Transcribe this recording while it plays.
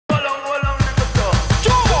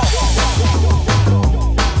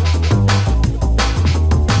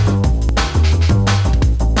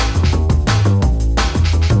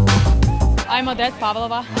Odette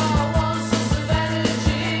Pavlova.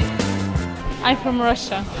 I'm from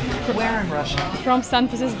Russia. Where in Russia? From St.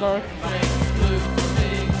 Petersburg.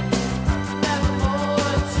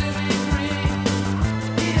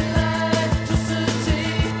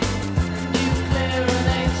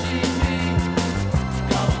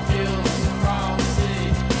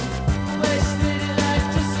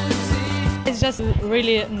 It's just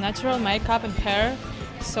really natural makeup and hair,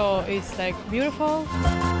 so it's like beautiful.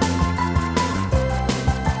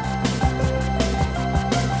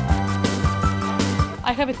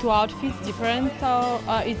 I have two outfits different.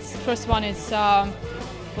 It's first one is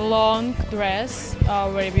long dress,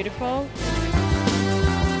 very beautiful.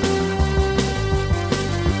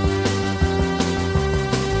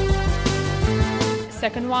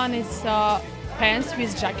 Second one is pants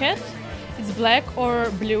with jacket. It's black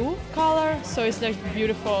or blue color, so it's like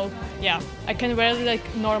beautiful. Yeah, I can wear it like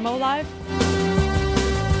normal life.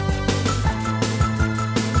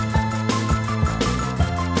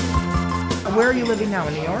 Where are you living now,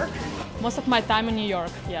 in New York? Most of my time in New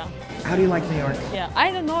York, yeah. How do you like New York? Yeah,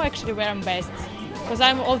 I don't know actually where I'm based, because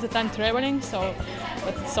I'm all the time traveling, so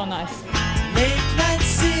but it's so nice. Late night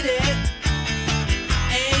city,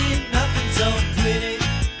 ain't nothing so pretty.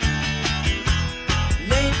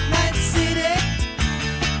 Late night city,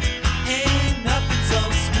 ain't nothing so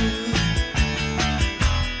smooth.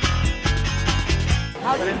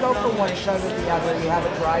 How do you go from one show to the other? You have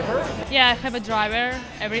a driver? Yeah, I have a driver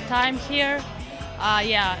every time here.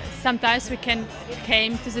 Yeah, sometimes we came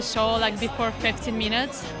to the show like before 15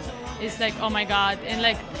 minutes. It's like, oh my God. And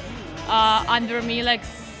like under me, like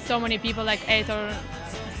so many people, like 8 or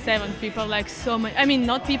 7 people, like so many, I mean,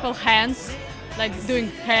 not people, hands, like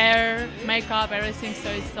doing hair, makeup, everything. So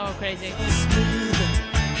it's so crazy.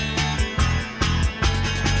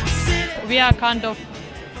 We are kind of,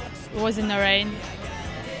 was in the rain.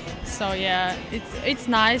 So yeah, it's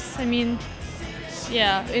nice. I mean,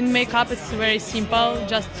 yeah, in makeup it's very simple,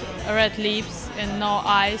 just red lips and no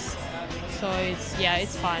eyes. So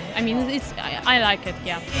it's fine. I mean, I like it.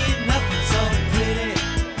 Yeah.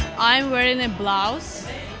 I'm wearing a blouse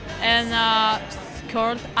and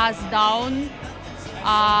skirt as down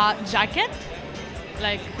jacket,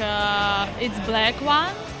 like it's black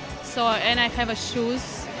one. So and I have a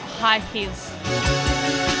shoes, high heels.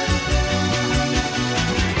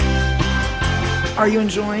 Are you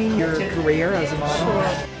enjoying your career as a model?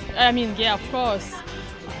 Sure. I mean, yeah, of course.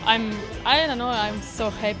 I don't know, I'm so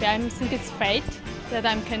happy. I think it's fate that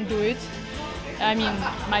I can do it. I mean,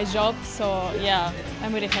 my job, so yeah,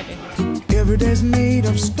 I'm really happy. Every day's made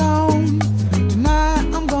of stone. Tonight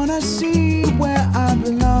I'm gonna see where I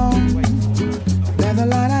belong. Let the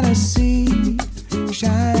light I see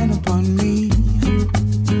shine upon me.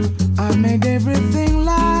 I made everything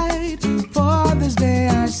light for this day.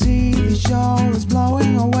 I see the show is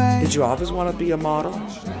blowing away. Did you always want to be a model?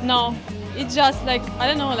 No, it's just like, I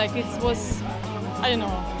don't know, like I don't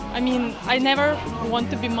know. I mean, I never want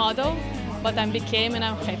to be model, but I became and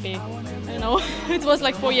I'm happy. I don't know, it was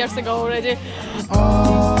like 4 years ago already.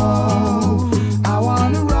 Oh.